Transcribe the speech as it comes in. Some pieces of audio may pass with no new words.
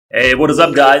Hey, what is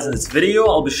up guys? In this video,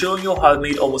 I'll be showing you how I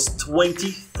made almost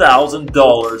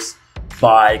 $20,000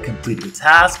 by completing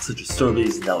tasks such as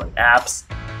surveys, downloading apps,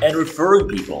 and referring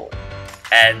people.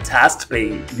 And tasks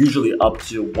pay usually up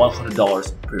to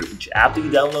 $100 per each app that you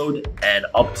download and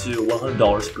up to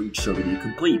 $100 per each survey that you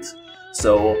complete.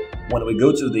 So when we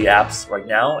go to the apps right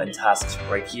now and tasks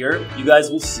right here, you guys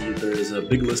will see there's a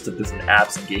big list of different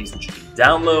apps and games which you can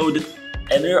download.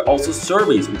 And there are also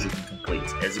surveys which you can complete.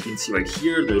 As you can see right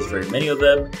here, there's very many of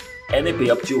them, and they pay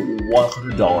up to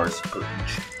 $100 per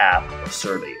each app or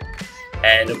survey.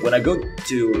 And when I go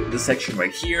to this section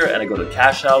right here and I go to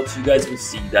cash out, you guys will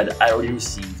see that I already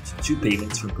received 2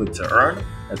 payments from Click to Earn.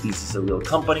 That this is a real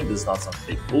company, this is not some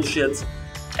fake bullshit.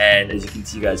 And as you can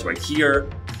see guys right here,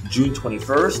 June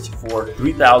 21st for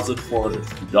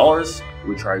 $3,450,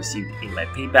 which I received in my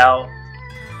PayPal.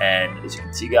 And as you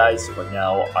can see guys, right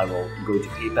now I will go to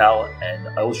PayPal and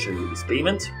I will show you this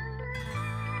payment.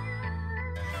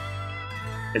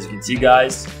 As you can see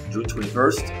guys, June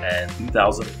 21st and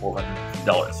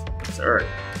 $3,450 to earn.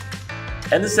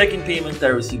 And the second payment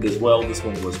that I received as well, this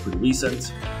one was pretty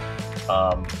recent.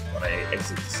 When I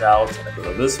exit this out and I go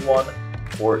to this one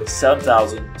for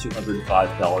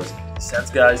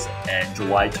 $7,205.50 guys, and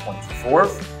July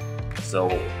 24th. So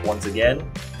once again,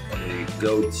 when we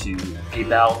go to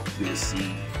PayPal, you will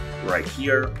see right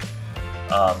here,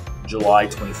 July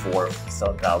 24th,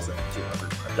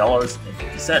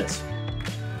 $7,205.50.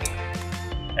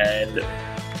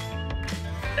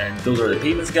 And those are the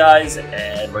payments guys,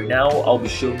 and right now I'll be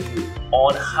showing you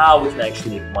on how we can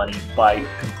actually make money by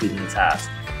completing a task.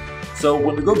 So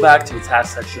when we go back to the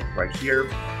task section right here,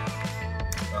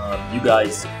 you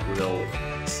guys will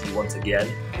see once again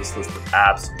this list of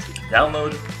apps which we can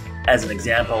download as an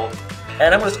example.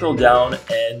 And I'm going to scroll down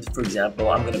and, for example,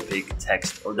 I'm going to pick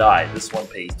Text or Die. This one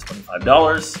pays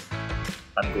 $25.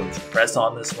 I'm going to press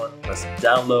on this one, press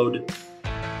download,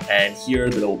 and here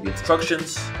there will be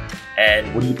instructions.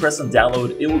 And when you press on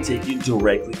download, it will take you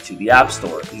directly to the App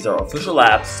Store. These are official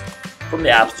apps from the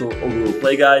App Store or Google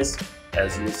Play guys.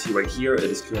 As you will see right here, it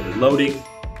is currently loading.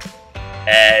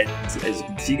 And as you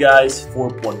can see guys,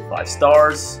 4.5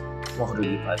 stars,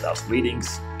 185,000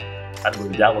 ratings. I'm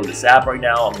going to download this app right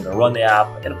now. I'm going to run the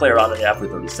app and play around in the app for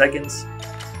 30 seconds.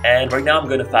 And right now I'm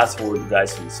going to fast forward you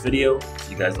guys through this video so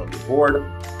you guys don't get bored.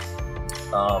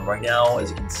 Right now,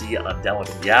 as you can see, I'm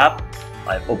downloading the app.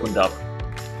 I've opened up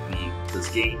this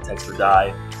game, Text or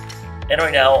Die. And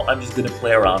right now, I'm just going to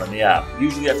play around in the app.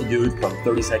 Usually you have to do it from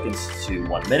 30 seconds to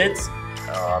 1 minute.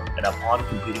 And upon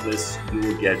completing this, you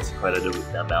will get credited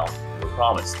with the amount you were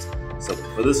promised. So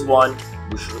for this one,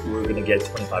 we're going to get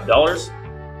 $25.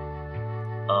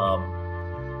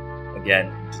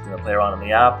 Again, I'm just going to play around in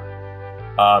the app.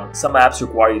 Some apps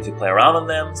require you to play around on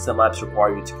them. Some apps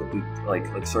require you to complete like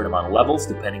a certain amount of levels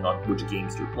depending on which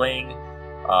games you're playing.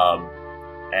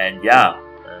 And yeah,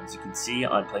 as you can see,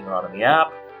 I'm playing around in the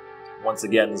app. Once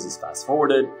again, this is fast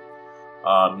forwarded.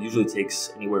 Usually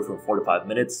takes anywhere from 4 to 5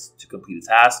 minutes to complete a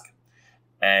task.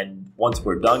 And once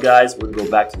we're done guys, we're going to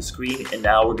go back to the screen and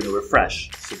now we're going to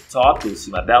refresh. So at the top, you'll see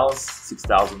my balance,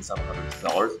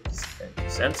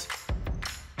 $6,700.50.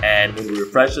 And when we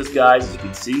refresh this guys, as you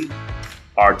can see,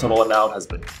 our total amount has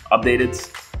been updated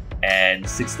and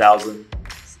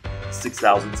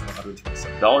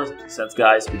 $6,727.50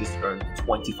 guys. We just earned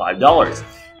 $25.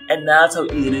 And that's how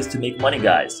easy it is to make money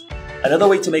guys. Another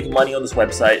way to make money on this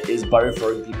website is by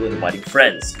referring people and inviting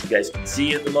friends. You guys can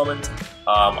see at the moment,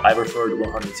 I've referred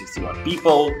 161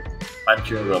 people. I'm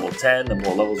currently level 10. The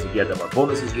more levels you get, the more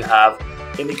bonuses you have.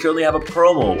 And they currently have a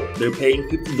promo. They're paying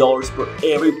 $50 per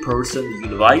every person you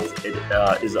invite. It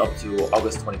is up to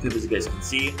August 25th, as you guys can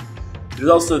see. There's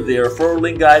also the referral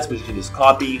link, guys, which you can just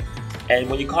copy. And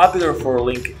when you copy the referral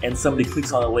link and somebody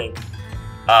clicks on the link,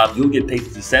 you'll get paid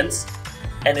 50 cents.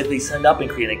 And if they sign up and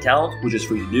create an account, which is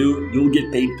free to do, you'll get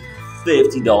paid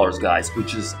 $50, guys,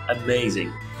 which is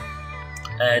amazing.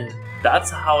 And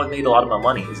that's how I made a lot of my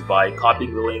money, is by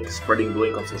copying the link, spreading the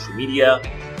link on social media.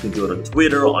 You can do it on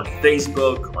Twitter, on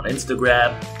Facebook, on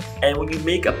Instagram. And when you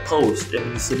make a post and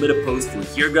when you submit a post through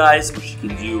here, guys, which you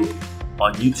can do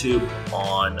on YouTube,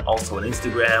 also on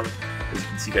Instagram, as you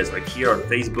can see guys right here, on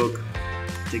Facebook,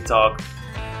 TikTok,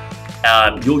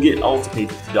 you'll get also paid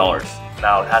 $50.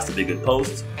 Now it has to be a good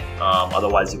post,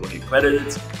 otherwise you won't get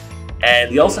credited. And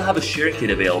they also have a sharing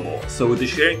kit available. So with the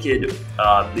sharing kit,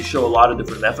 they show a lot of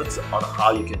different methods on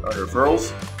how you can earn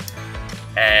referrals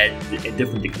and in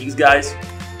different techniques, guys.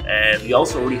 And they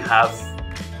also already have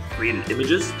created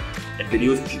images and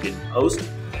videos which you can post.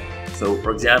 So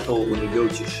for example, when we go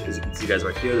to, as you can see guys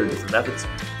right here, there are different methods.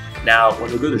 Now,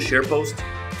 when we go to share post,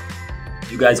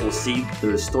 you guys will see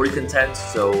there's story content.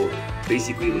 So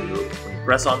basically when you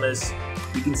press on this,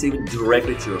 you can save it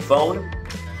directly to your phone,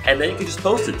 and then you can just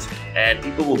post it, and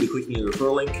people will be clicking your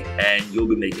referral link, and you'll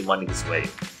be making money this way.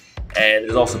 And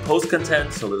there's also post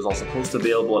content, so there's also posts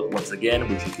available once again,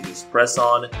 which you can just press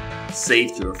on,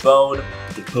 save to your phone.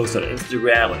 You can post on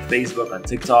Instagram, on Facebook, on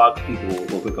TikTok. People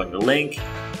will click on your link,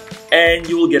 and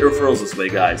you will get referrals this way,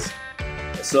 guys.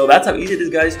 So that's how easy it is,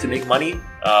 guys, to make money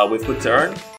with Click to Earn.